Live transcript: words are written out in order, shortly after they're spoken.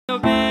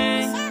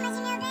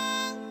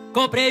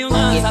Comprei um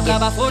lança pra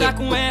baforar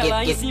com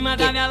ela. Em cima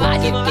da minha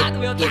laje, do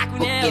lado eu taco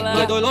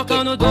nela. Eu dou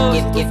loucão no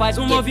doce, tu faz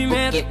um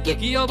movimento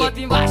que eu boto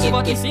embaixo,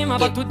 boto em cima,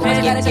 boto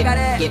dentro. Jacaré,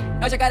 jacaré,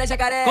 é o jacaré,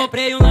 jacaré.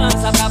 Comprei um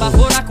lança pra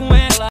baforar com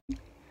ela.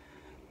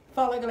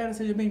 Fala galera,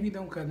 seja bem-vindo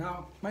ao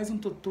canal. Mais um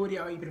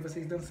tutorial aí pra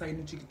vocês dançarem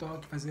no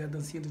TikTok, fazer a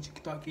dancinha do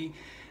TikTok aí.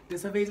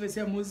 Dessa vez vai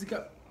ser a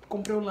música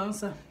Comprei o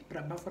Lança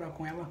pra baforar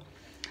com ela.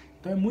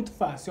 Então é muito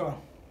fácil, ó.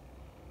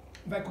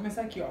 Vai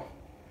começar aqui, ó.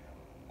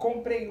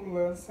 Comprei o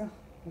lança,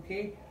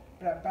 ok?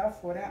 Pra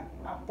baforar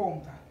a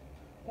ponta.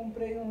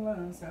 Comprei um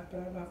lança pra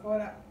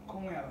baforar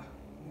com ela,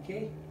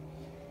 ok?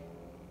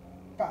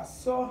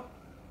 Passou,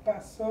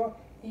 passou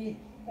e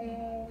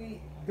 1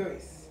 e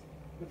 2,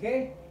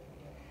 ok?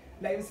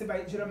 Daí você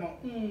vai girar a mão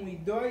 1 e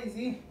 2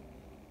 e...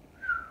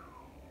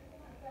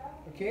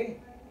 ok?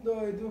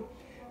 Doido.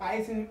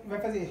 Aí você vai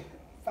fazer,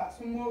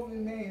 faça um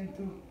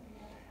movimento.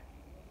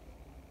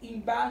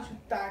 Embaixo,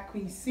 taco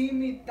em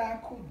cima e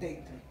taco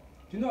dentro.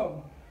 De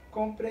novo.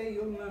 Comprei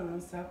o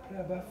lança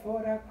pra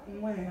baforar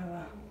com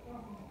ela.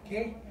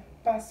 Ok?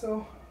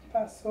 Passou,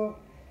 passou.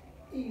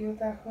 E eu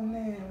taco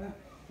nela.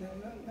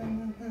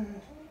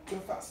 Eu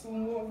faço um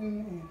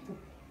movimento.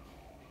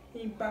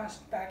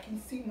 Embaixo, taco em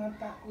cima,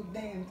 taco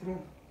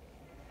dentro.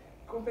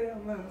 Comprei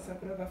o lança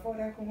pra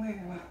baforar com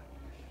ela.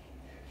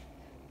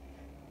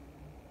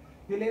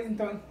 Beleza?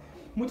 Então,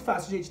 muito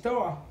fácil, gente. Então,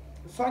 ó.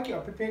 Só aqui, ó.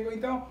 Pegou,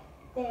 então.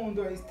 1,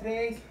 2,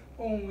 3.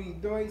 1 e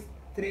 2,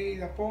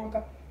 3 a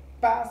ponta.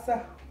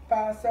 Passa,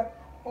 passa.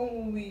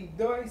 1 e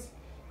 2.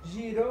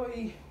 Girou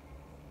e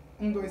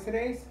 1, 2,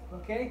 3.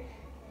 Ok?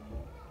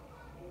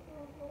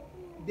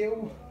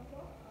 Deu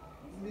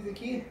desliza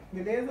aqui,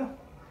 beleza?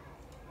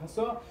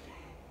 Passou.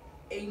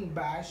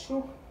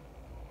 Embaixo,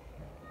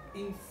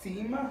 em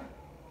cima,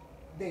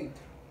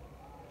 dentro.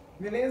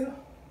 Beleza?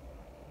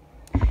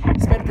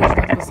 Espero ter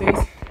ajudado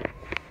vocês.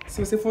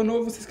 Se você for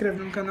novo, se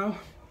inscreve no canal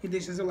e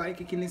deixa seu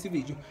like aqui nesse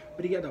vídeo.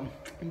 Obrigadão.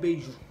 Um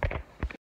beijo.